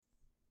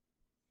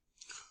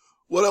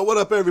What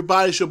up,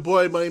 everybody? It's your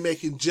boy, Money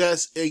Making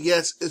Jess. And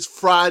yes, it's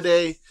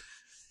Friday.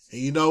 And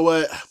you know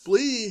what? I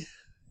believe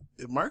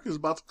the market is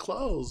about to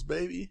close,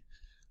 baby.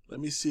 Let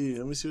me see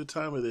what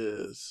time it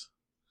is.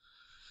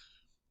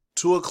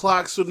 2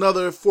 o'clock, so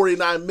another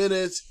 49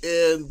 minutes,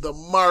 and the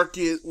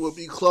market will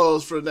be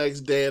closed for the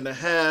next day and a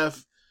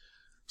half.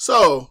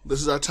 So,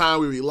 this is our time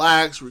we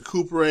relax,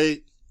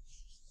 recuperate,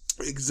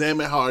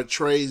 examine how our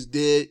trades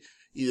did,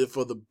 either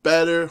for the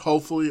better,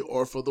 hopefully,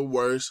 or for the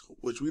worse,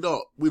 which we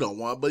don't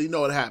want, but you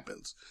know what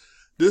happens.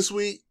 This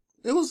week,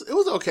 it was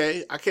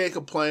okay. I can't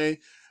complain.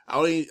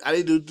 I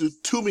didn't do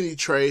too many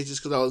trades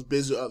just because I was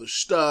busy with other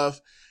stuff,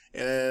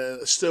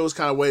 and still was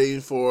kind of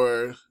waiting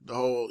for the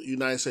whole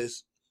United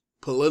States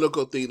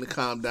political thing to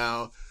calm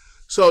down.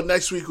 So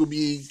next week we'll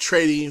be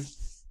trading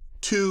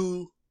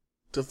 2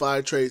 to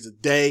 5 trades a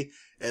day,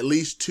 at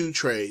least 2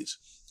 trades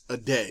a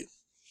day,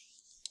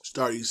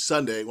 starting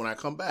Sunday when I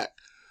come back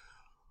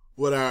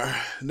with our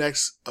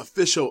next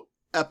official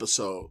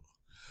episode.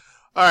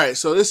 All right,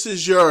 so this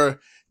is your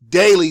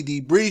daily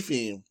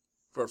debriefing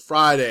for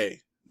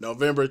Friday,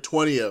 November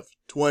 20th,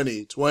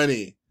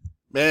 2020.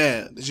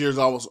 Man, this year's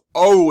almost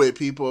over with,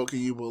 people. Can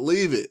you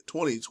believe it?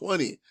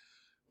 2020.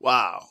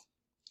 Wow.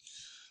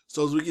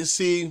 So as we can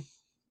see,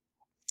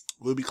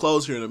 we'll be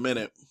closed here in a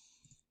minute.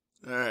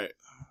 All right.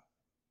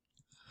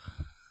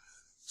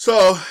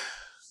 So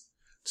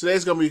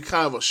today's going to be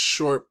kind of a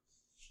short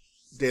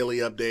daily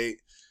update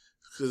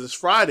because it's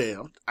Friday.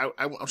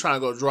 I'm trying to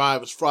go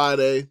drive. It's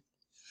Friday.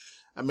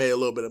 I made a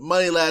little bit of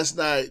money last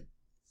night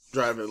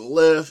driving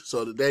Lyft,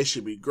 so today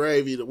should be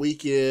gravy, the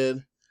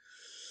weekend.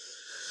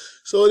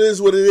 So it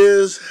is what it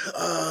is.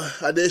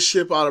 I did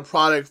ship out a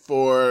product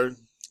for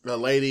a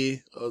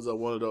lady. It was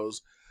one of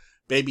those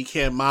baby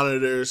cam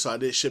monitors, so I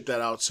did ship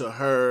that out to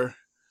her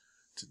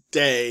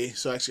today.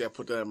 So actually I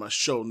put that in my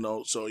show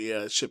notes. So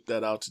yeah, I shipped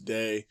that out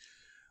today.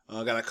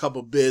 I got a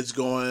couple bids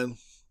going.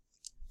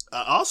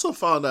 I also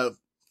found a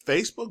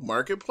Facebook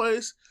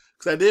Marketplace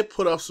because I did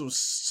put up some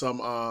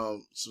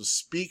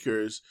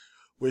speakers,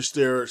 which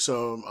they're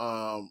some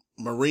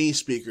marine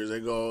speakers.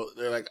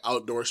 They're like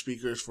outdoor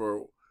speakers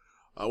for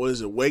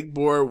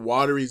wakeboard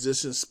water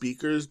resistant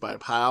speakers by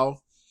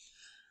Powell.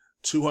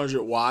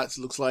 200 watts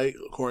looks like,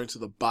 according to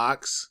the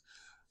box.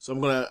 So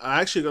I'm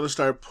actually gonna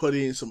start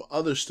putting some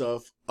other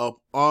stuff up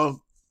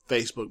on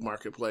Facebook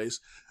Marketplace.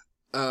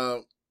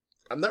 I've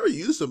never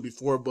used them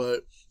before,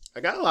 but I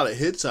got a lot of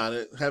hits on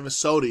it. I haven't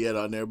sold it yet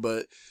on there,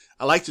 but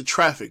I like the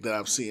traffic that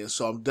I'm seeing,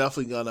 so I'm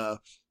definitely gonna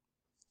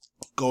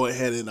go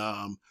ahead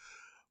and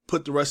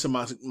put the rest of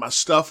my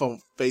stuff on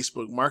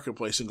Facebook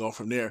Marketplace and go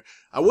from there.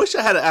 I wish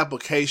I had an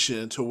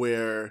application to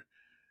where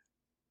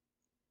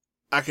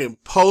I can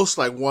post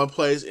like one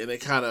place and it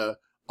kind of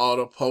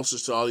auto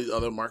posts to all these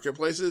other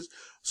marketplaces.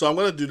 So I'm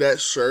gonna do that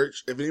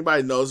search. If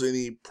anybody knows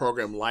any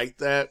program like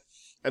that,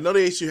 I know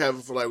they used to have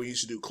it for like we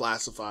used to do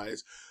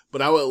classifieds,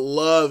 but I would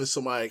love if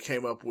somebody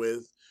came up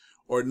with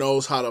or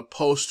knows how to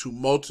post to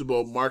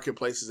multiple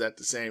marketplaces at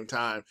the same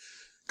time.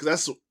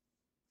 Because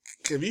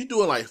if you're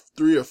doing like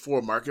 3 or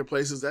 4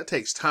 marketplaces, that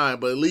takes time.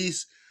 But at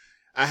least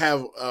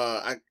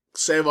I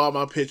save all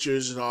my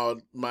pictures and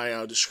all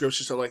my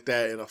description, stuff like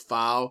that in a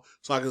file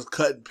so I can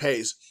cut and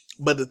paste.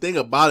 But the thing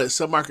about it,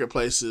 some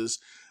marketplaces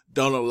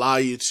don't allow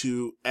you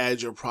to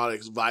add your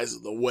products via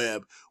the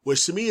web,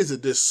 which to me is a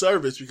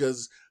disservice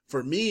because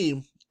for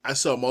me, I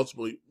sell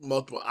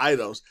multiple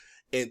items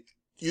and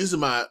using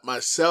my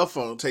cell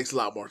phone takes a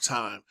lot more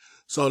time.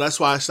 So that's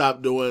why I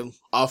stopped doing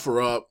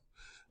OfferUp.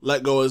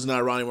 Let Go is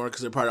not around anymore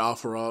because they're part of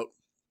OfferUp.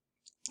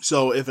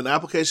 So if an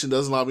application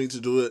doesn't allow me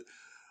to do it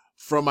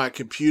from my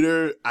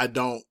computer, I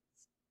don't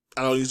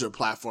use their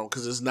platform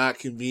because it's not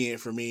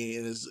convenient for me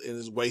and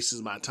it wastes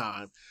my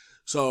time.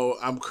 So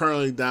I'm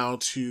currently down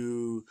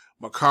to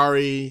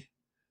Mercari,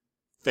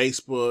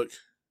 Facebook,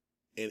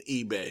 and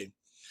eBay.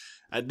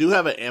 I do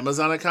have an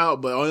Amazon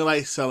account, but I only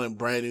like selling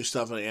brand new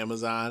stuff on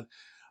Amazon.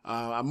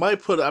 I may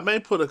put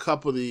a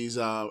couple of these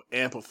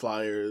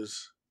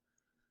amplifiers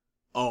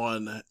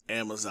on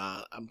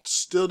Amazon. I'm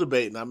still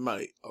debating. I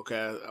might.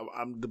 Okay,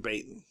 I'm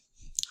debating,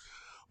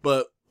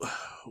 but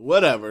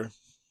whatever.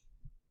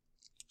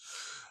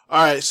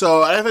 All right,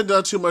 so I haven't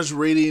done too much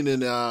reading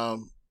in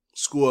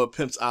School of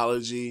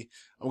Pimpsology.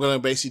 I'm gonna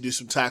basically do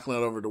some tackling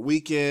over the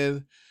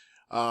weekend.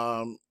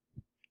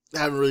 I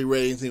haven't really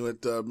read anything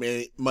with the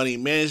money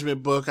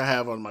management book I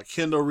have on my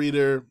Kindle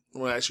reader.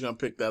 We're actually gonna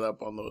pick that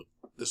up on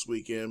this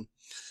weekend.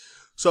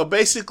 So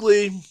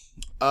basically,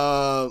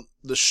 the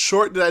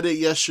short that I did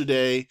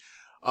yesterday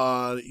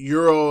on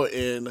Euro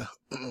and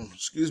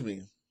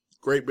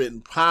Great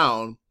Britain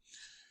pound,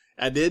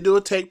 I did do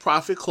a take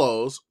profit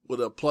close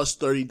with a plus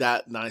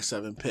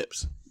 30.97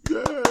 pips.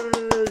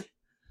 Yay!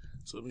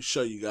 So let me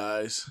show you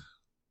guys.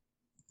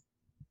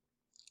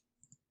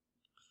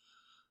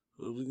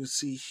 What we can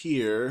see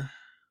here,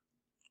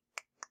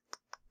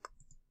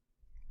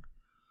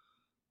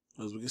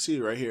 as we can see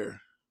right here,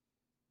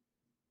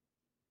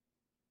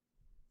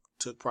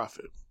 took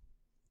profit.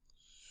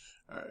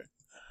 All right.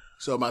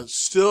 So I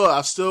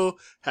still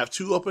have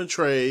 2 open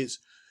trades,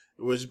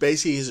 which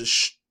basically is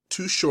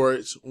two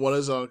shorts. One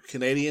is on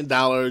Canadian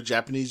dollar,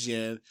 Japanese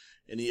yen,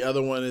 and the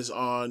other one is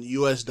on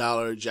US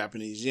dollar,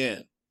 Japanese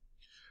yen.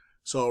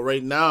 So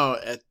right now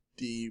at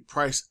the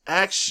price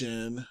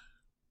action,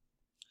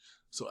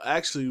 so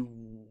actually, let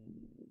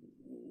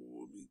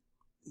me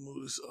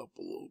move this up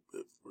a little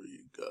bit for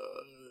you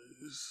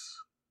guys.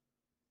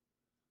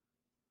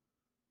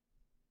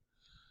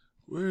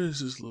 Where is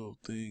this little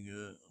thing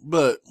at?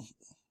 But,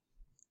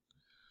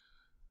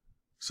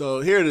 so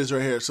here it is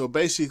right here. So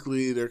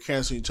basically, they're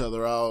canceling each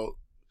other out.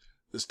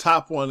 This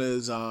top one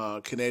is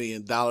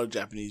Canadian dollar,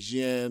 Japanese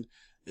yen.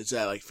 It's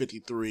at like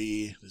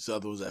 53. This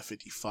other one's at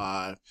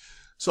 55.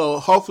 So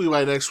hopefully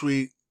by next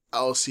week,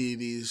 I'll see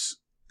these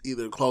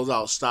either close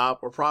out,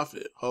 stop, or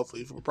profit.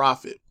 Hopefully for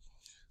profit.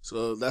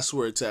 So that's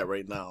where it's at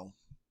right now.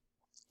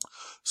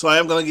 So I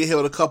am going to get hit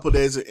with a couple of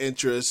days of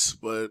interest,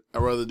 but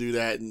I'd rather do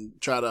that and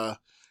try to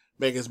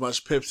make as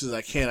much pips as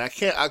I can. I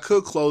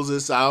could close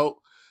this out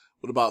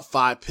with about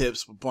 5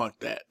 pips, but bunk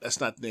that.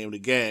 That's not the name of the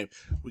game.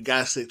 We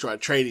got to stick to our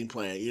trading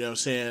plan. You know what I'm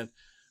saying?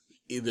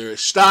 Either it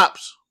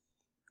stops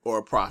or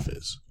it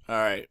profits. All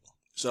right.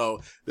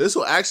 So this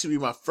will actually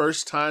be my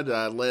first time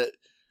that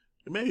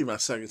maybe my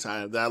second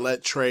time that I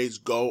let trades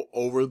go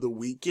over the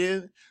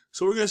weekend.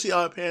 So we're going to see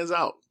how it pans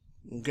out.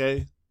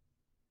 Okay.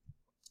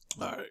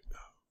 All right.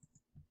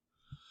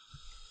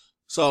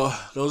 So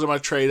those are my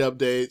trade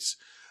updates.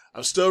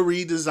 I'm still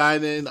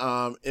redesigning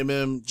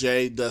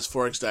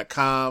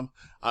mmjdoesforex.com.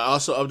 I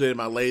also updated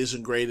my latest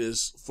and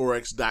greatest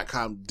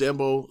forex.com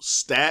demo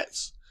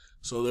stats.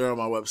 So they're on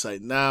my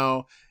website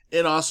now.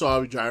 And also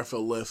I'll be driving for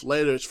Lyft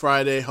later. It's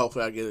Friday.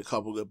 Hopefully I get a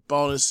couple good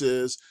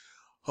bonuses.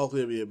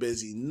 Hopefully it'll be a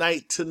busy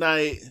night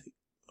tonight.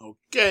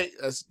 Okay,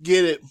 let's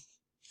get it.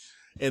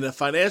 And the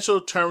financial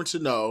term to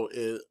know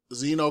is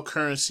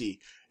xenocurrency,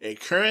 a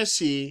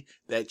currency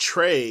that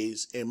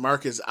trades in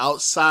markets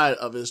outside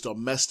of its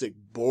domestic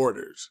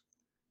borders.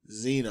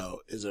 Xeno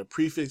is a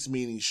prefix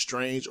meaning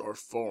strange or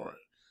foreign.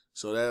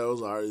 So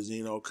those are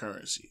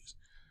xenocurrencies.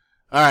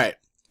 All right,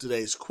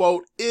 today's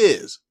quote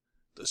is,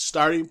 the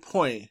starting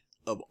point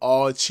of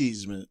all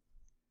achievement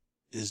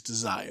is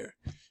desire.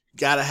 You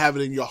gotta have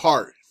it in your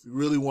heart. If you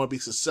really want to be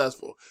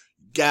successful,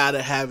 you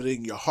gotta have it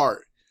in your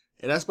heart.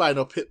 And that's by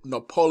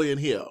Napoleon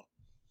Hill.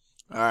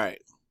 All right.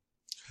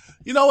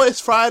 You know what? It's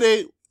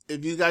Friday.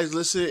 If you guys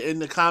listen in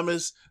the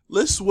comments,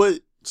 list what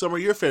some of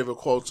your favorite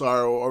quotes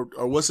are,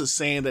 or what's a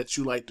saying that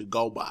you like to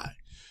go by.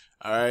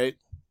 All right.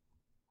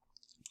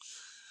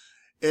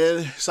 And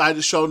inside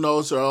the show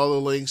notes are all the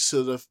links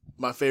to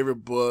my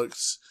favorite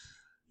books.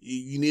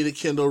 You need a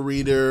Kindle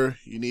reader.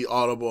 You need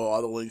Audible.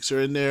 All the links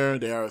are in there.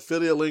 They are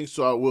affiliate links,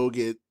 so I will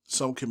get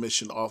some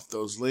commission off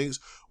those links,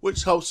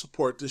 which helps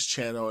support this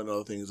channel and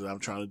other things that I'm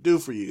trying to do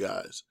for you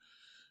guys.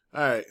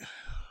 All right.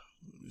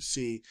 Let me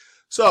see.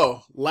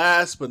 So,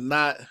 last but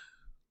not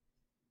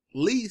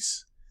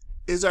least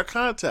is our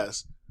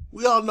contest.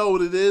 We all know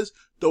what it is.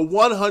 The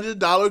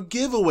 $100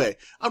 giveaway.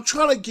 I'm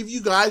trying to give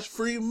you guys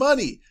free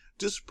money.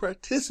 Just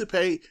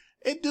participate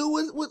and do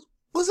what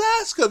was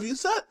asked of you.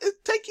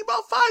 It take you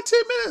about 5-10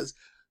 minutes.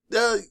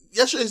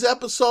 Yesterday's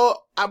episode,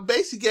 I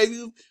basically gave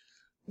you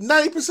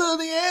 90% of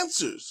the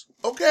answers.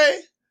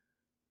 Okay?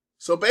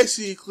 So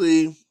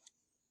basically,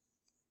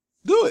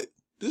 do it.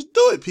 Just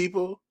do it,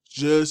 people.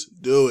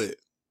 Just do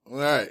it. All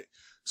right.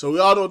 So we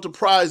all know what the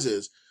prize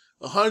is.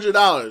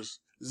 $100,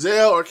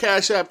 Zelle or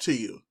Cash App to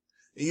you.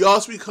 And you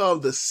also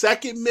become the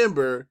second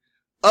member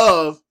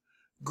of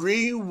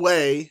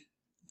Greenwood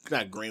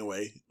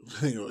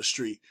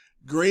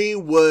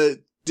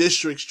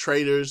Districts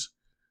Traders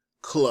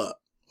Club.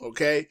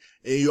 Okay?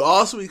 And you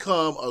also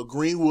become a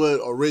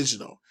Greenwood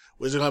Original,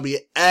 which are going to be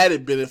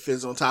added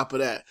benefits on top of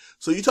that.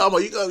 So you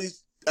talking about,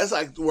 that's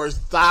like worth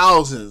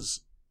thousands.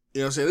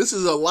 You know what I'm saying? This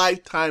is a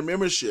lifetime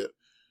membership.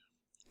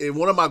 And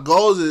one of my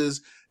goals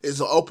is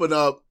to open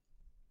up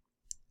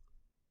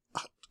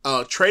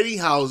trading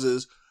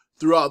houses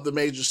throughout the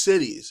major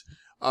cities.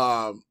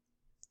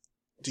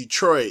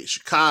 Detroit,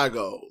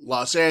 Chicago,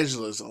 Los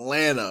Angeles,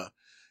 Atlanta.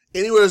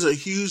 Anywhere there's a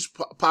huge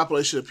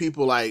population of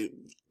people like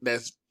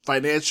that's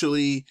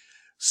financially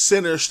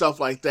centered, stuff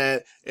like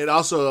that, and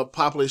also a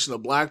population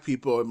of black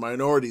people and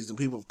minorities and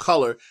people of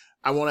color.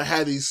 I want to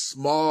have these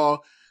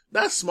small,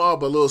 not small,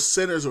 but little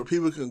centers where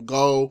people can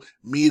go,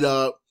 meet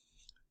up,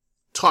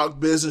 talk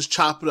business,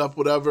 chop it up,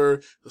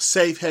 whatever, a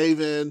safe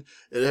haven.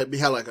 It'd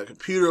have like a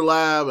computer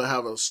lab, and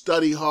have a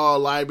study hall,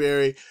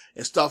 library,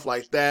 and stuff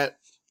like that.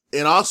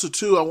 And also,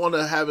 too, I want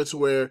to have it to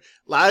where a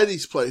lot of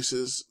these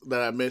places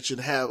that I mentioned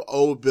have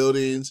old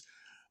buildings.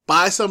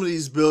 Buy some of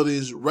these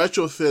buildings,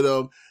 retrofit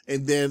them,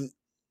 and then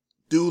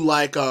do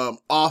like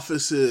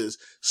offices,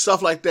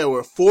 stuff like that,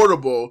 where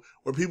affordable,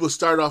 where people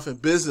start off in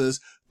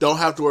business, don't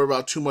have to worry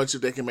about too much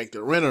if they can make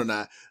the rent or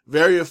not.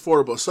 Very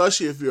affordable,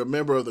 especially if you're a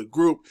member of the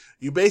group.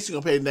 You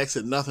basically gonna pay next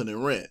to nothing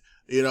in rent.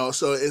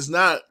 So it's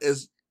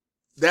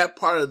that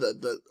part of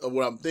of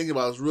what I'm thinking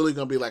about is really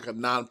gonna be like a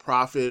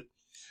nonprofit.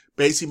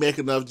 Basically make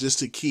enough just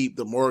to keep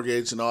the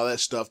mortgage and all that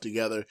stuff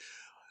together.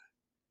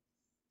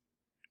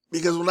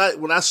 Because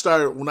when I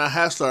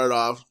have started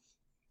off,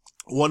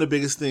 one of the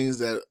biggest things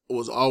that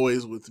was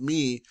always with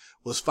me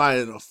was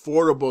finding an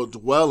affordable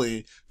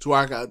dwelling to where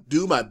I could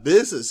do my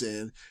business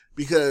in,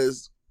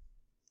 because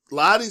a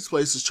lot of these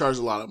places charge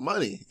a lot of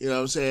money, you know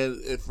what I'm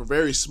saying, for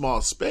very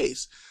small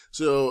space.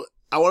 So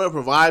I want to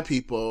provide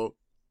people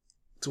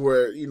to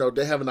where,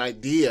 they have an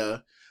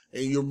idea,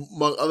 and you're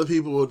among other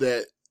people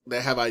that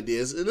have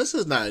ideas. And this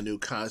is not a new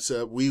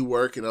concept.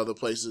 WeWork and other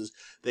places,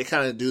 they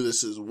kind of do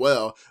this as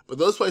well. But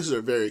those places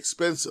are very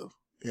expensive.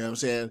 You know what I'm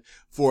saying?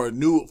 For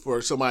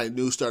somebody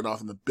new starting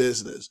off in the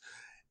business.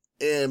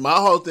 And my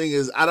whole thing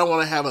is, I don't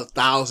want to have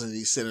 1,000 of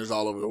these centers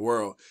all over the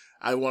world.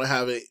 I want to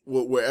have it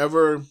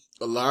wherever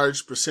a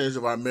large percentage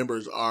of our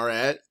members are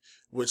at,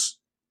 which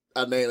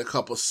I named a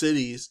couple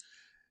cities.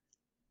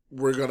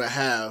 We're going to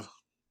have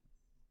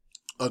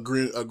a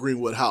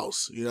Greenwood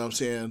house. You know what I'm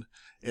saying?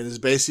 And it's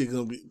basically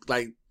going to be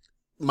like,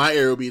 my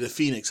area will be the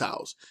Phoenix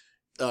house.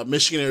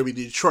 Michigan area will be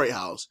the Detroit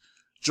house.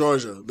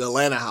 Georgia, the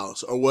Atlanta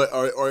house, or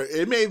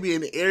it may be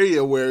an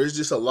area where it's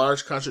just a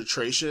large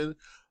concentration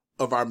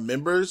of our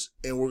members,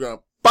 and we're gonna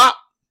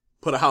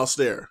put a house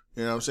there.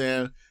 You know what I'm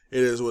saying?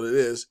 It is what it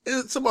is.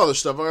 And some other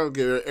stuff. I'm gonna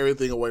give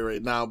everything away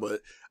right now,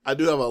 but I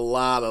do have a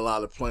lot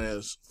of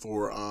plans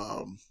for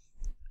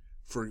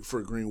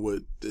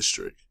Greenwood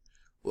District.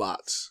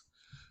 Lots.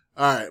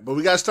 All right, but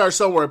we gotta start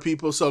somewhere,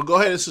 people. So go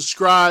ahead and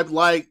subscribe,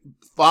 like,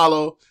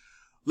 follow,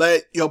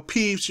 let your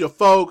peeps, your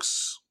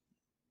folks,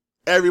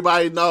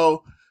 everybody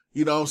know,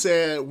 you know what I'm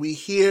saying? We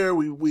here,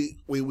 we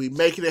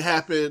making it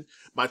happen.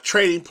 My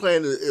trading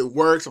plan, it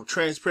works. I'm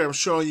transparent. I'm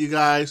showing you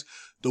guys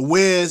the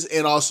wins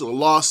and also the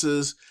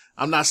losses.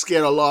 I'm not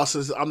scared of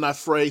losses. I'm not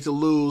afraid to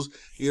lose.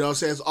 You know what I'm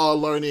saying? It's all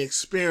learning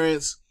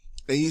experience.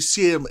 And you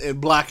see them in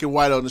black and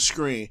white on the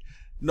screen.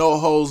 No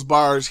holds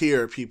bars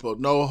here, people.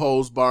 No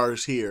holds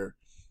bars here.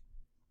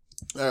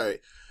 All right.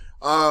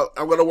 I'm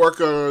going to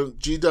work on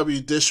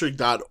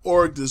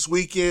gwdistrict.org this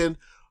weekend.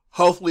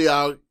 Hopefully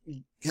I'll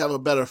have a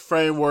better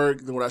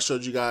framework than what I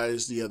showed you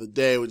guys the other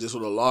day with just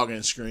with a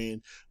login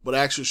screen, but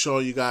actually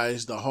showing you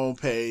guys the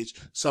homepage,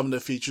 some of the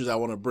features I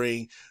want to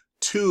bring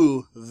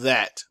to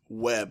that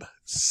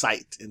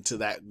website, into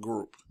that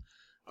group.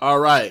 All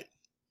right.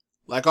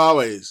 Like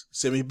always,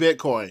 send me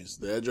Bitcoins.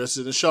 The address is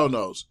in the show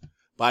notes.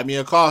 Buy me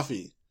a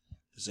coffee.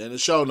 It's in the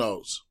show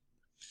notes.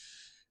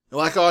 And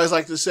like I always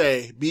like to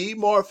say, be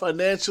more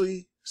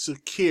financially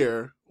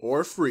secure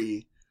or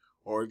free,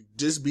 or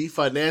just be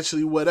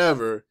financially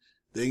whatever,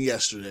 than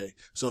yesterday.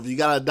 So if you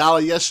got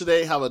 $1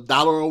 yesterday, have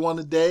 $1.01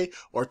 a day,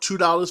 or $2,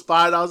 $5,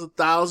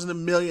 1,000, a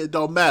million, it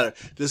don't matter.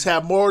 Just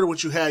have more than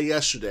what you had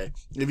yesterday.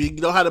 If you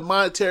know how to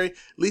monetary, at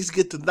least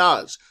get the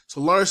knowledge.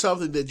 So learn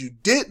something that you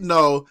didn't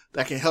know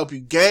that can help you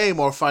gain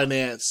more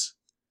finance.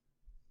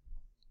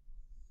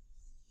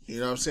 You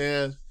know what I'm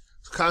saying?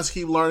 So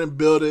constantly keep learning,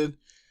 building,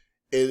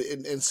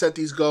 and set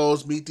these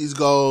goals, meet these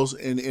goals,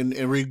 and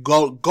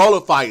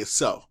goalify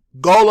yourself.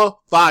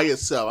 Goalify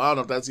yourself. I don't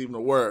know if that's even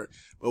a word,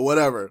 but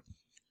whatever.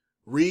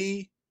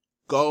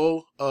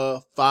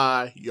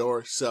 Goalify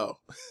yourself.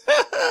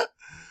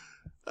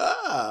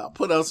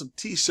 Put on some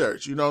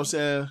t-shirts. You know what I'm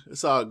saying?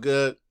 It's all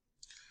good.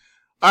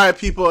 All right,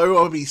 people.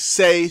 Everyone be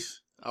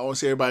safe. I want to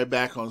see everybody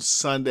back on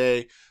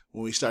Sunday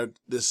when we start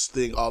this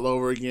thing all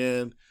over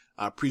again.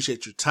 I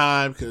appreciate your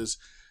time, because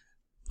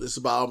it's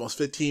about almost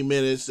 15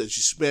 minutes that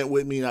you spent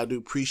with me, and I do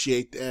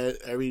appreciate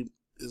that.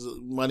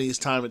 Money is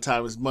time, and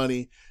time is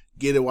money.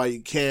 Get it while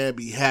you can.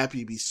 Be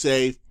happy. Be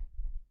safe.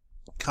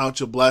 Count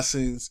your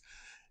blessings.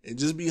 And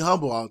just be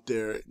humble out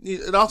there.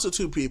 And also,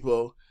 too,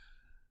 people,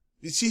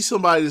 you see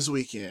somebody this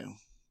weekend,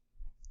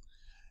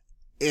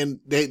 and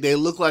they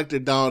look like they're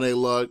down on their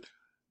luck,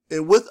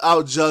 and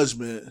without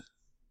judgment,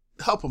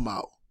 help them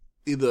out.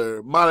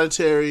 Either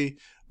monetary,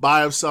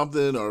 buy them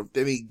something, or if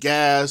they need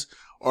gas,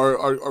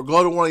 or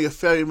go to one of your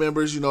family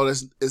members,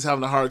 that's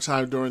having a hard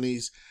time during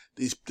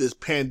this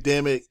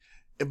pandemic,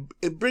 and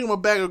bring them a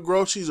bag of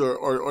groceries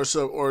or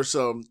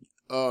some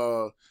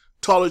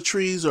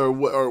toiletries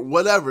or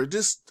whatever,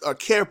 just a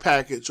care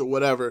package or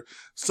whatever,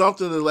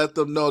 something to let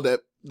them know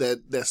that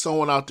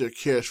someone out there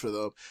cares for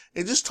them.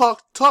 And just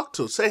talk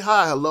to them. Say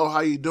hi, hello, how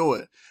you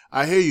doing?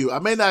 I hear you. I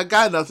may not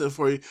got nothing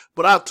for you,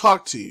 but I'll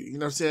talk to you. You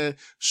know what I'm saying?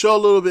 Show a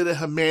little bit of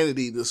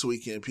humanity this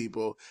weekend,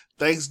 people.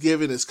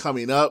 Thanksgiving is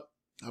coming up.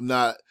 I'm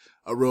not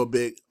a real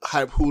big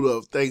hype hooter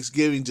of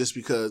Thanksgiving just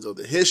because of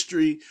the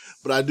history,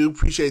 but I do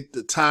appreciate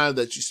the time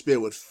that you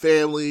spend with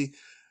family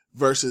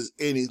versus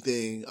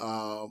anything.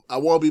 I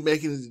won't be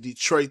making it to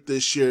Detroit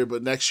this year,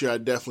 but next year I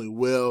definitely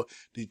will.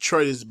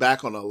 Detroit is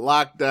back on a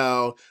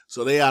lockdown,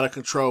 so they out of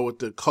control with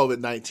the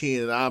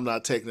COVID-19, and I'm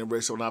not taking a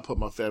risk. I'm not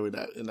putting my family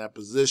in that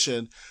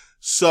position.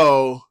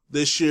 So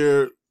this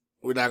year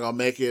we're not gonna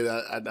make it.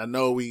 I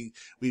know we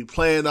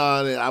plan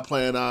on it. I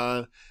plan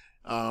on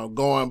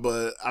going,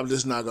 but I'm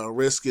just not gonna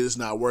risk it. It's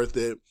not worth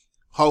it.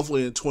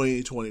 Hopefully in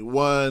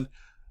 2021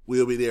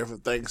 we'll be there for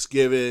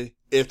Thanksgiving.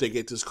 If they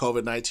get this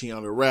COVID-19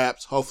 on the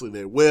wraps, hopefully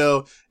they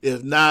will.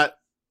 If not,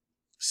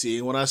 see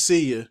you when I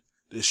see you.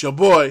 This your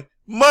boy,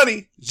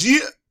 Money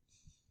G.